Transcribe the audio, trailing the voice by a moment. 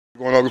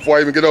Going on before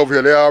I even get over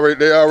here.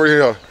 They already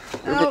here.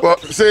 Well,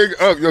 say,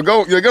 you're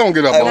gonna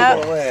get up.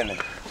 No.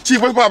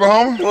 Chief, what's poppin',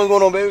 homie? What's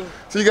going on, baby?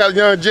 So you got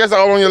young Jess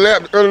all on your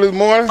lap early this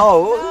morning?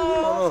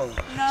 Oh,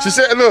 no. She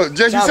said, look,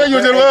 Jess, you said you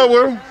was in love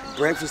with him.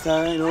 Breakfast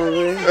time, you know what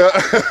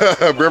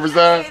I mean? Breakfast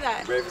time?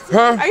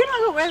 Huh? Are you not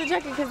gonna wear the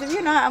jacket? Because if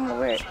you're not, I'm gonna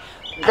wear it.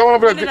 Come on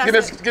over there, get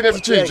that for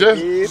Chief,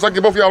 Jess. So I can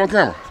get both of y'all on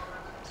camera.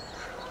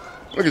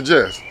 Look at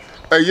Jess.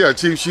 Hey, yeah,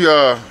 Chief, she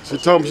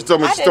told me, she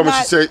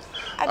said,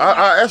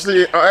 I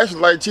actually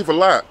like Chief a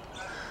lot.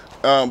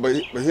 But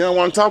he don't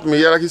want to talk to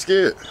me. Yeah, like he's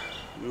scared.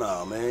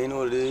 Nah, man, you know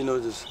what it is. You know,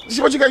 just.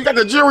 What you got? You got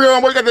the jewelry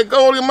on. What you got the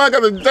gold in your mouth?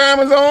 Got the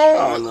diamonds on?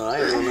 Oh no, I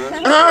ain't doing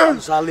nothing. I'm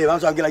trying to live. I'm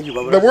trying to get like you,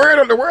 bro.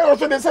 The world.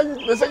 They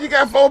say you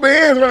got 4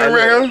 bands running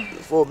around here.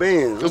 4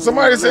 bands. So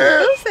somebody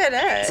said. Who said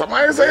that?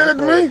 Somebody said that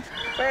to me.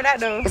 Where that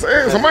though?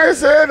 Somebody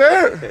said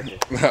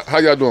that. How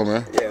y'all doing,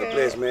 man? Yeah,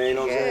 blessed, man. You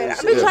know what I'm saying?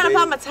 I've been trying to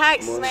file my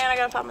taxes, man. I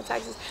gotta file my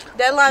taxes.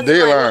 Deadline's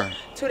in like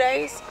 2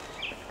 days.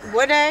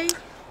 What day?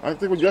 I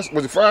think was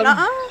it Friday?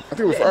 I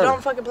think it was Friday.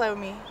 Don't fucking play with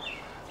me.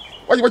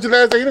 What's your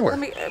last day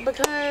anyway?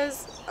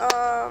 Because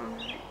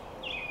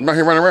I'm out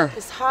here running around.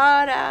 It's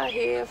hard out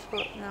here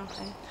for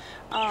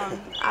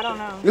I don't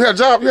know. You had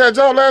a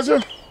job last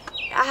year?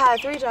 I had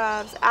 3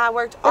 jobs. I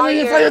worked all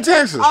year. You didn't file your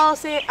taxes?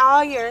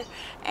 All year.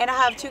 And I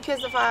have 2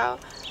 kids to file.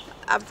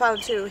 I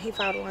filed 2. He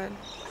filed 1.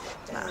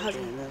 My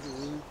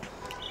husband.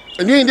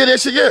 And you ain't did that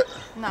shit yet?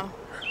 No.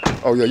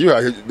 Oh yeah, you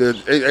out here.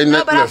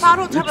 No, but I filed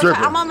on TurboTax.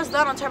 I'm almost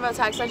done on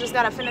TurboTax. I just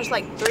gotta finish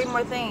like 3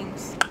 more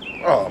things.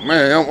 Oh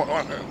man,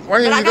 why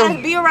didn't you go? I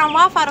gotta be around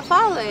Wi-Fi to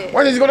file it.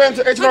 Why didn't you go down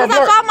to H&R Block?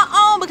 Because I filed my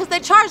own because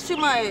they charge too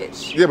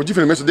much. Yeah, but you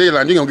finna miss the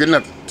deadline. You ain't gonna get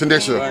nothing to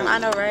next year. I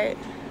know, right?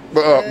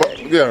 But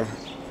yeah.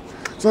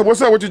 So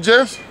what's up with you,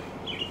 Jess?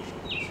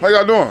 How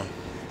y'all doing?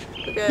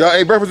 Good. Y'all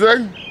ate breakfast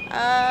today?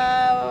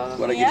 Yeah.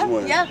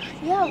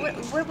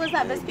 What was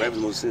that biscuit?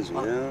 Breakfast most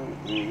sensual,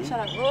 yeah. Shut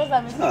up. What was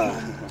that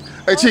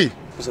biscuit? Hey, Chief.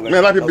 Man,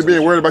 a lot of people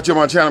being worried about you on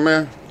my channel,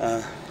 man.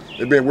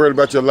 They been worried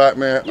about you a lot,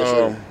 man.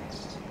 Yes,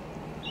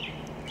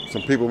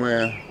 some people,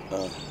 man.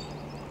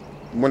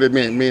 One day,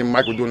 me and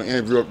Mike were doing an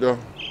interview up there,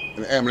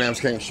 and the ambulance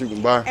came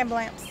shooting by.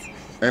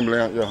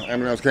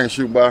 Ambulance came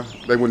shooting by.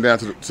 They went down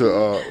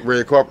to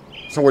red carpet,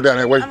 somewhere down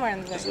that way. I'm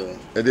wearing the jacket.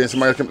 And then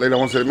somebody came later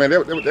on and said, man, they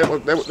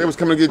was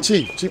coming to get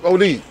Chief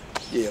OD.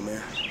 Yeah,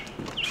 man.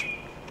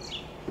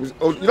 You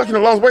lucky you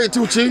lost weight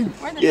too, Chief.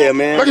 Yeah,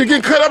 man. Like you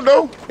getting cut up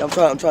though. Yeah,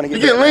 I'm trying to get. You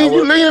getting lean?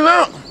 You leaning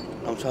out?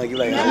 I'm trying to get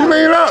like. You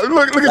leaning out?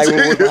 Look at like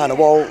you. Behind the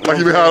wall. Like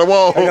you behind the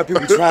wall. I got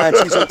people trying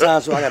to cheat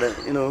sometimes, so I gotta,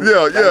 you know.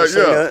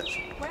 Yeah.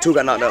 2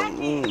 got knocked out.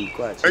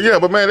 Quiet. Yeah,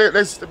 but man,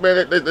 they said,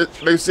 man, that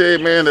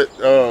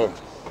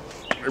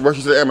they rushed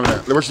you to the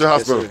ambulance. They rushed you to the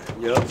hospital.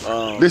 Yes,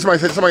 Then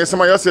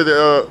somebody else said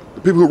that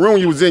the people who room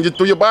you was in just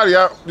threw your body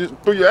out, just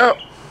threw you out,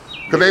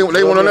 cause they want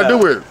nothing to do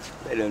with it.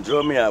 They done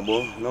drug me out,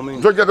 boy. You know what I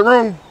mean? Drug you out the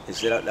room? They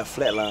said out that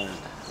flat line.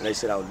 And they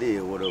said I was dead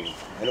or whatever.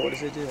 You know what they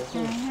said, Jess?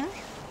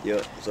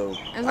 Yeah, so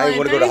I didn't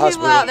want to go to the hospital. 3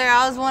 people out there.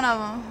 I was one of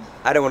them.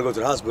 I didn't want to go to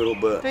the hospital,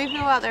 but 3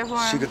 people out there for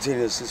him. she continued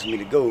to insist for me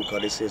to go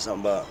because they said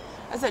something about.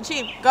 I said,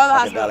 Chief, go to the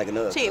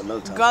hospital. Chief, go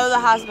to the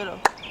hospital.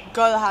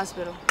 Go to the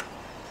hospital.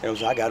 And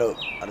so I got up.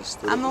 I just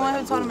stood I'm the up one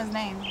who told him his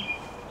name.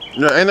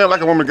 Yeah, ain't that like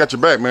a woman got your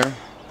back, man?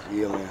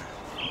 Yeah, man.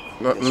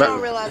 She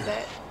don't realize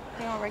that.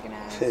 He don't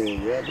recognize.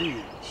 Yeah, I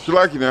do. She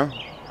like you now.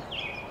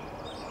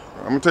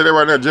 I'm gonna tell you that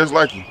right now, just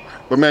like you.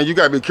 But man, you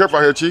gotta be careful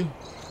out here, Chief.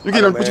 You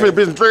getting put your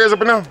business dreads up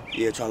and down?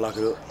 Yeah, trying to lock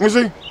it up. Let me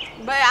see.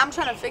 But I'm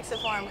trying to fix it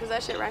for him because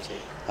that shit ratchet.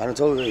 I done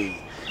told you,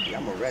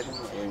 I'm a ratchet.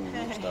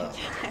 Stop.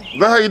 Is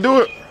that how you do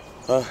it?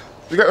 Huh?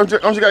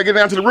 Don't you gotta get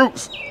down to the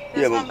roots?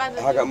 Yeah, but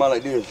I got mine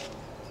like this.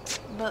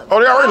 But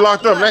they already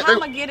locked up. How I'm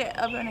gonna get it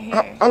up in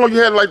here? How long you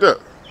had it like that?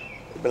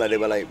 It's been like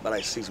that by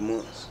like 6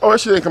 months. Oh,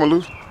 that shit ain't coming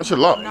loose. That shit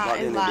locked. No,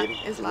 it's locked.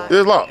 It's locked.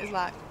 It's locked. It's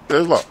locked. Yeah,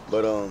 it's locked.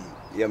 But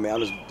yeah, man, I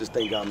just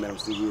thank God, man, I'm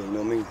still here. You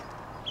know what I mean?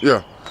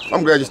 Yeah,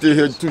 I'm glad you're still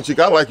here too, Chief.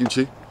 I like you,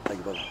 Chief. Thank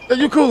you, brother. Yeah,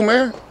 you cool,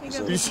 man.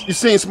 You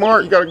seem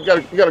smart. You got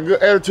a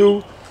good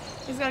attitude.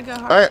 He's got a good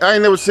heart. I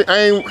ain't never seen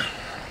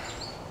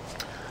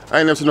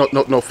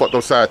no fucked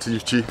up side to you,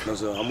 Chief. No,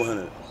 sir, I'm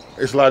 100.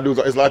 It's a lot of dudes.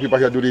 It's a lot of people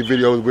out here do these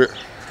videos with.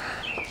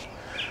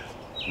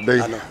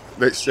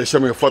 They show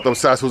me a fucked up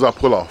side as soon as I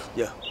pull off.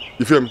 Yeah.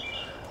 You feel me?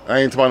 I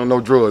ain't talking about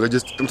no drugs. I'm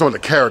talking about the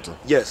character.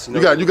 Yes.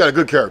 You got a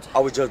good character. I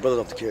always judge brothers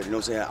off the character. You know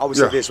what I'm saying? I always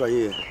say this right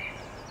here.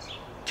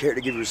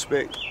 Character give you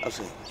respect. I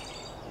say,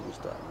 let me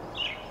stop.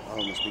 I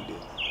don't want to speak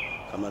that.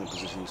 I'm not in a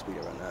position to speak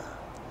that right now.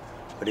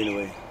 But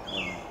anyway,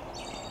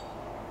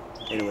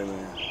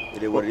 man,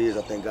 it is what it is.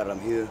 I thank God I'm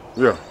here.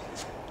 Yeah.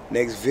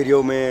 Next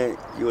video, man,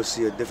 you'll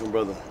see a different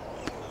brother.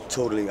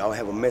 Totally. I'll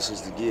have a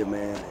message to give,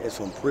 man. It's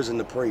from prison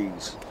to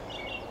praise.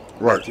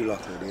 Right.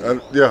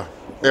 Yeah.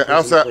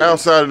 Outside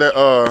of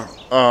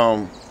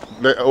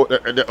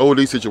that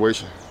OD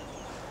situation,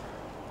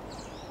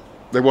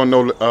 they want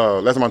to know.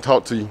 Last time I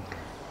talked to you,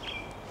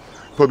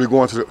 probably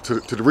going to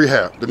the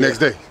rehab the next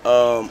day.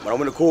 When I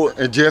went to court,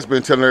 and Jess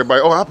been telling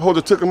everybody, "Oh, I supposed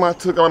to took him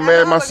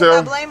mad myself."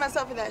 I blame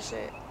myself for that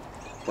shit.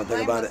 One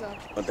thing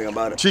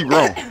about it. She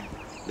grown.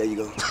 There you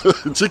go.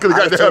 She could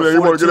have got down there.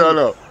 You want to get out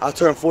now? I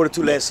turned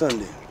 42 last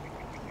Sunday,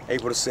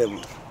 April the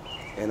 7th.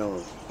 And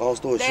long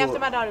story Day short. after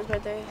my daughter's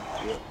birthday.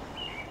 Yeah.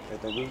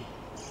 Everything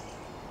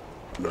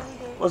good? No.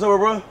 What's up,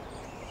 bro?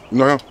 You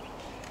know him?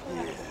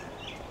 Yeah.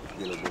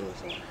 Get a little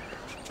buzz on.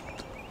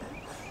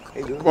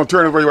 Hey, dude. Come on,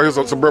 turn this way right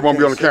here so Bert won't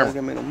be on the camera.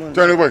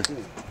 Turn this way.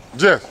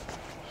 Jess.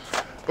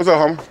 What's up,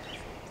 homie?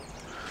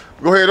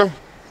 Go ahead, though.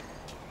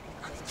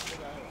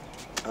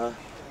 Huh?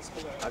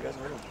 I got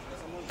some.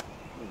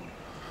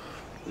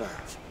 Nah.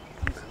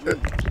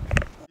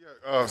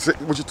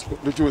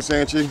 What you were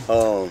saying, Chief?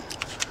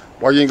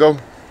 Why you didn't go?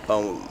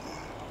 Oh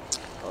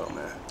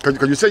man.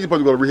 Cause you said you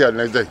supposed to go to rehab the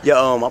next day.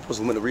 Yeah, I supposed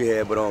to went to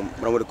rehab, but when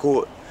I went to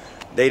court,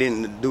 they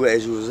didn't do it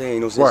as you were saying. You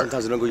know what I'm saying? Right.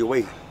 Sometimes it don't go your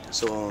way.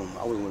 So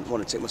I was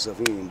want to check myself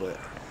in, but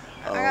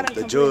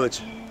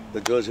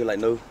the judge here like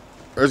no.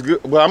 That's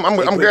good. Well, I'm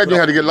glad you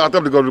had to get locked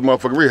up to go to the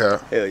motherfucking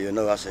rehab. Hell yeah,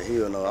 no. I said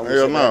hell no.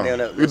 Hell no.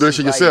 You do this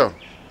shit yourself.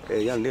 Yeah,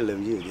 y'all did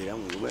 11 years,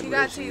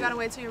 dude. You gotta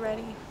wait till you're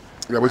ready.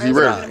 Yeah, was he Or it's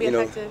not ready? gonna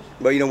be effective.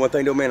 But you know one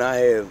thing though, man, I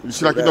have. You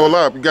seem like you know a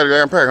lot. You got a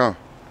damn pack, huh?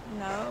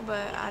 No,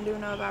 but I do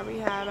know about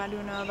rehab. I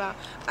do know about.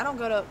 I don't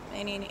go to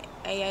any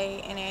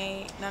AA,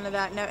 NA, none of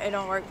that. No, it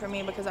don't work for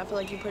me because I feel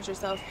like you put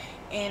yourself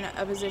in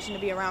a position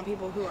to be around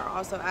people who are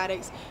also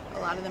addicts. A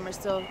lot of them are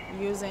still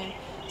using.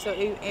 So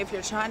if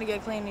you're trying to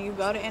get clean and you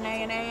go to NA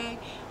and AA,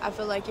 I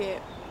feel like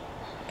it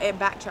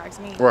backtracks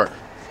me. Right.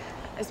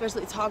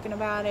 Especially talking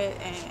about it,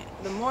 and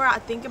the more I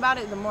think about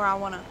it, the more I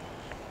want to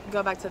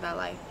go back to that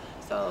life.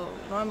 So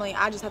normally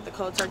I just have the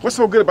cold turkey. What's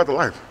so good about the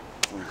life?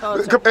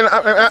 Cold turkey.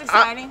 It's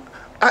exciting.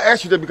 I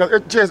asked you that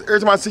because Jess, every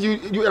time I see you,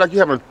 you act like you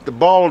having the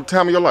ball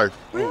time of your life.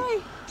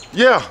 Really?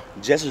 Yeah.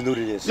 Jess is new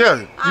to this.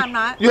 Yeah. I'm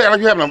not. You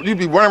act like you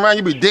be running around,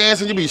 you be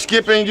dancing, you be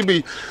skipping, you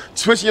be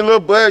twitching your little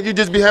butt, you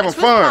just be having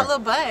Twist fun. my little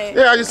butt.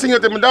 Yeah, I just seen you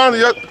at the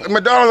McDonald's. I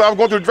was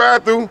going through the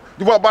drive-thru.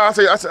 You walk by, I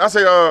say,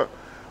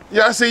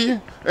 yeah, I see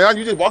you. And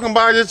you just walking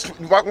by, just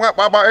walking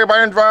by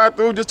everybody in the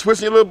drive-thru, just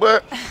twisting your little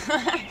butt.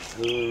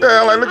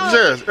 Yeah, I'm like, look at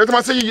Jess. Every time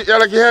I see you, you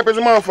act like you're happy as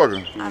a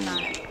motherfucker.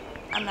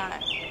 I'm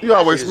not. You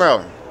always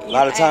smiling. A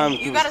lot of times you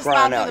people gotta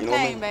crying smile out, through you the know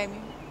what I pain, mean?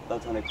 baby. A lot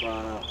of time they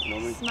crying out, you know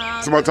what I mean?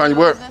 Smile Some more time you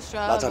what? A lot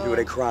of times people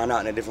they crying out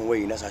in a different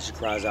way, and that's how she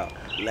cries out,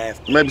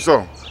 laughing. Maybe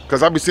so.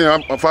 Cause I be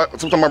seeing,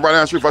 sometimes I ride down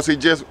the street, if I see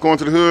Jess going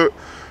to the hood,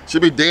 she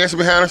be dancing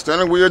behind her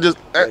steering wheel, just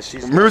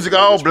music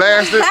all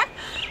blasted.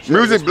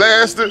 Music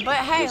blasted. But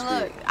hey,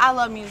 look, I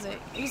love music.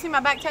 You see my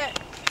back tat?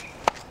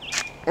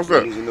 What's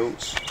that? Music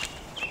notes.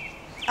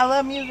 I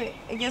love music.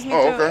 It gets me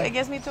Oh, through. okay. It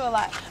gets me through a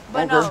lot.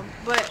 But Okay. no,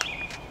 but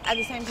at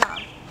the same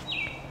time,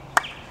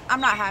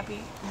 I'm not happy.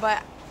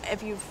 But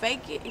if you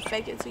fake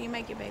it till you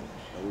make it, baby.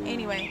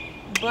 Anyway,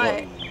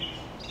 but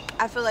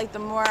I feel like the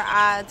more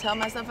I tell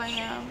myself I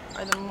am,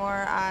 or the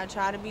more I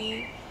try to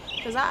be,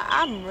 because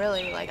I'm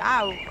really, like,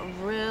 I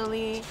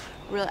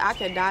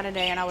could die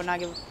today and I would not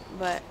give,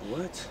 but.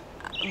 What?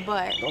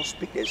 But. Don't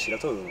speak that shit. I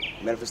told you.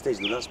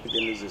 Manifestation. Do not speak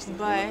that in existence.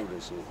 But. Don't do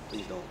that shit.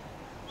 Please don't.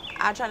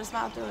 I try to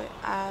smile through it.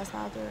 I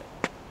smile through it.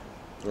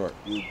 Right.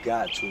 You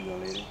got to,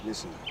 young lady.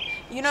 Listen.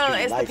 You know, Speak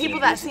it's the life people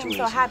in that these seem so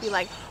situations. happy,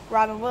 like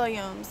Robin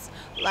Williams,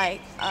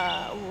 like,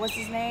 what's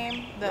his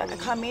name? The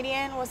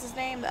comedian, what's his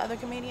name? The other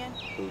comedian?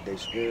 Who, Dave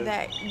Chappelle?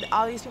 That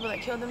all these people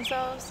that killed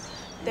themselves,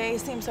 they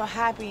seem so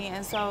happy,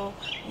 and so,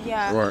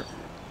 yeah. Right.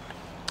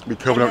 Be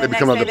coming up, And they the be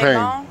coming up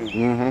next the day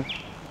pain. they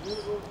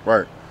Mm-hmm.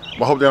 Right.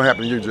 Well, I hope that don't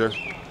happen to you, Jess.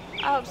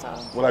 I hope so.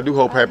 What I do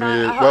hope happen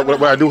is, I hope-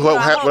 what I do hope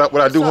I hope-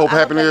 what I do so hope I hope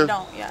happen that is,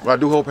 don't, yeah. what I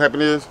do hope happen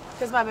is,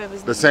 Because my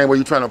baby's the same way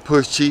you trying to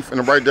push Chief in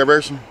the right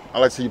direction, I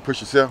like to see you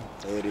push yourself.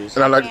 There it is.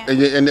 And I like,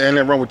 Yeah. and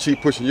that wrong with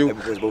Chief pushing you.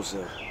 Because both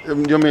sides. You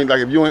know what I mean?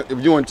 Like if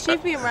you and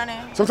Chief be running.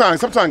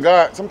 sometimes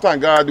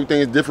God do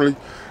things differently.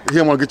 He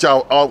don't want to get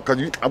y'all off because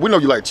we know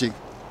you like Chief,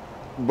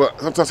 but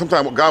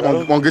sometimes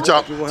God won't get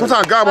y'all.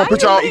 Sometimes God won't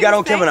put y'all. You got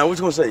on camera now. What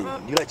you gonna say?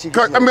 You like Chief?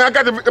 I mean,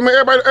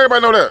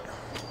 everybody know that.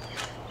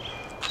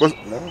 But,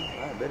 No,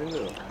 I bet it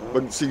will.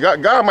 but see,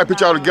 God might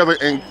put y'all together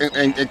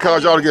and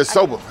cause y'all to get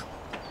sober.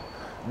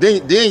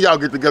 Then y'all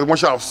get together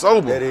once y'all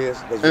sober. That is.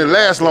 And it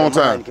lasts a long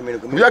time.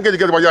 If y'all get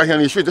together while y'all here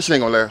in these streets, this shit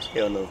ain't gonna last.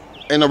 Hell no.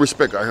 Ain't no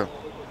respect out here.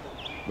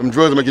 Them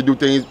drugs make you do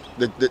things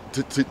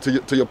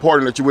to your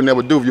partner that you would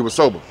never do if you were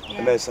sober.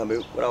 And that's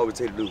something. What I always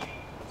tell you to do.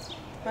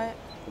 But,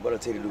 What I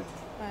tell you to do.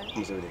 but, I'm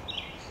gonna say every day.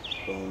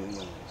 Go home to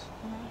your youngest.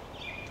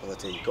 What I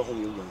tell you, go home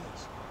to your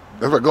youngest.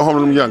 That's right, go home to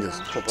them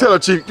youngest. Tell her,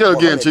 Chief, tell her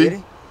again,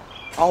 Chief.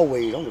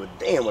 Always, don't give a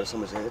damn what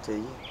somebody says. I tell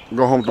you.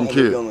 Go home to them Go home to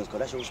your kids. youngest, cause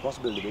that's your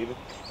responsibility, baby.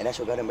 And that's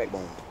your goddamn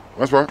backbone.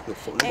 That's right. You'll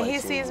fuck and nobody he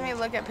saying sees me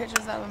look at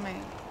pictures of him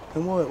and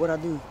And what I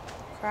do?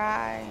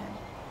 cry, and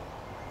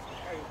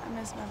I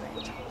miss my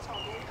baby.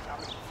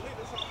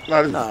 Nah,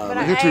 But man,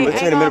 I you too. ain't Wait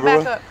 10 a minute, going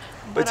bro. back up.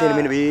 Wait But, 10 a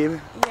minute, baby.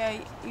 Yeah,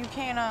 you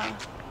can't,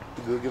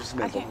 You good? Give us a I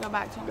minute. can't go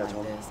back to him Got like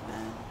you. this,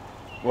 man.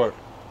 What?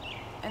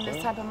 In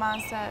this type of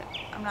mindset,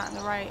 I'm not in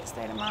the right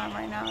state of mind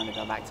right now to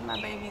go back to my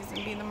babies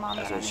and be the mom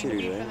That's that I what need shit to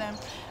is, be for right? them.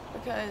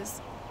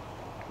 Because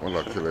Well,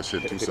 I'll kill that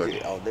shit in 2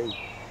 seconds. All day.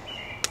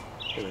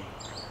 Yeah.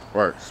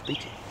 Right.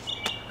 Speaking.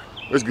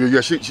 It's good.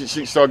 Yeah,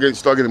 she started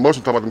getting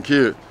emotional talking about them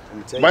kids. I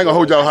ain't gonna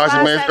hold y'all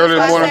hostage, man. That's Early in the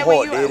why I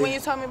morning. said when you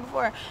told me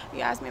before,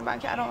 you asked me about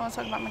kids. I don't want to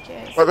talk about my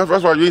kids.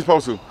 That's why you ain't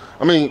supposed to.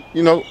 I mean,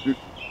 you know,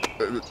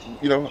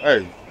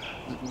 hey.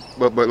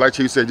 But like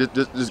Chief said,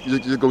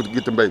 just go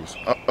get them babies.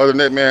 Other than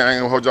that, man, I ain't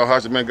gonna hold y'all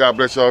hostage, man. God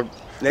bless y'all.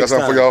 That's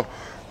something for y'all.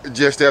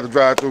 Just stay at the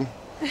drive-through.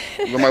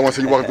 You might want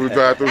to see you walking through the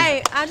drive-through.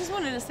 Hey, I just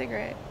wanted a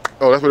cigarette.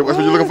 Oh, that's what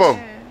you're looking for.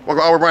 Yeah. Walk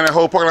all around that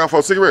whole parking lot for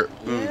a cigarette.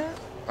 Yeah.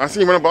 I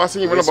seen you run up. I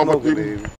seen you run up on people.